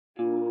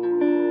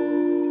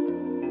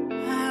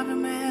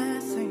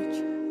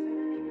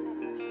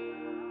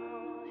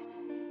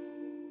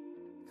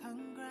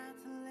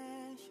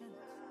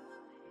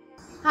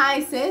Hi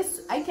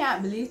sis, I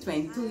can't believe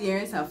 22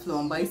 years have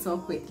flown by so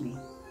quickly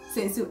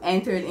since you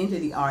entered into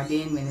the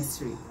ordained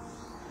ministry.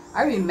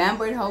 I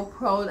remembered how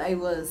proud I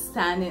was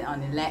standing on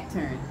the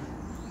lectern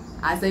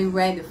as I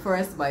read the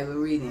first Bible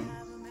reading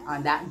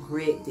on that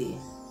great day.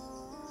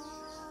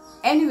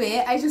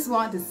 Anyway, I just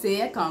want to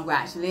say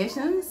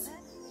congratulations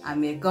and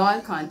may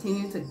God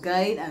continue to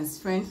guide and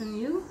strengthen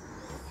you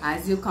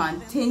as you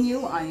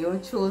continue on your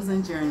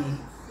chosen journey.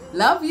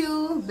 Love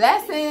you.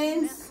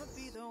 Blessings.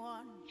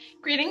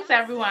 Greetings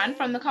everyone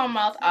from the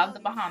Commonwealth of the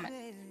Bahamas.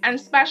 And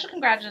special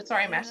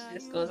congratulatory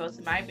messages goes out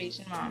to my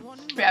Bajan mom,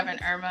 Reverend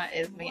Irma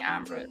Ismay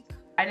Ambrose.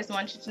 I just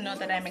want you to know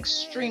that I'm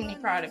extremely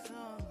proud of you.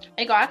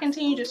 May God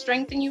continue to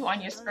strengthen you on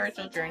your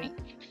spiritual journey.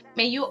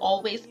 May you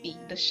always be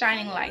the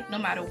shining light no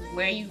matter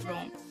where you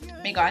roam.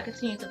 May God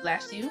continue to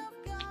bless you.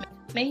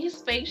 May His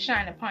face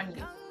shine upon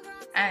you.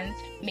 And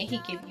may He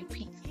give you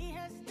peace.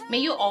 May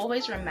you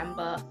always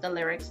remember the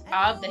lyrics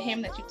of the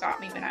hymn that you taught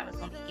me when I was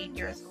only 8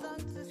 years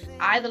old.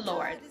 I, the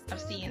Lord of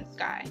sea and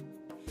sky.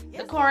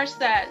 The chorus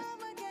says,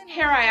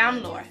 "Here I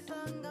am, Lord.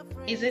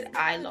 Is it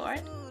I,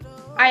 Lord?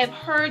 I have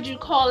heard you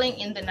calling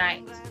in the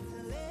night.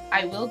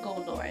 I will go,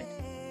 Lord,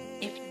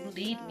 if you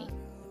lead me.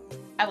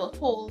 I will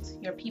hold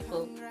your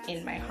people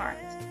in my heart."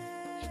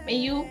 May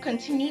you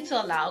continue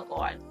to allow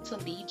God to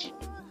lead you.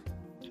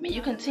 May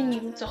you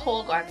continue to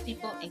hold God's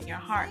people in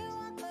your heart.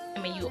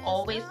 And may you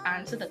always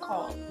answer the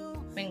call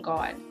when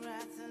God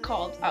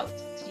calls out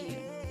to you.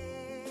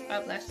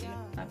 God bless you.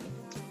 Love you.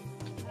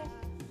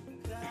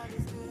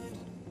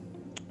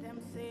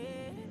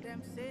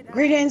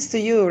 Greetings to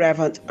you,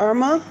 Reverend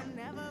Irma,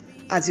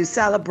 as you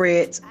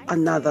celebrate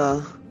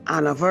another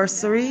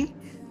anniversary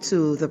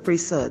to the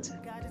priesthood.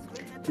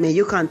 May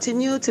you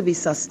continue to be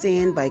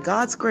sustained by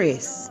God's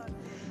grace,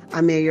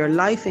 and may your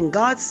life in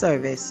God's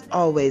service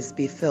always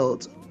be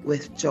filled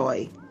with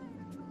joy.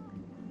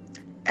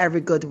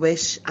 Every good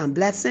wish and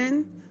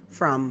blessing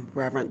from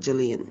Reverend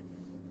Julian.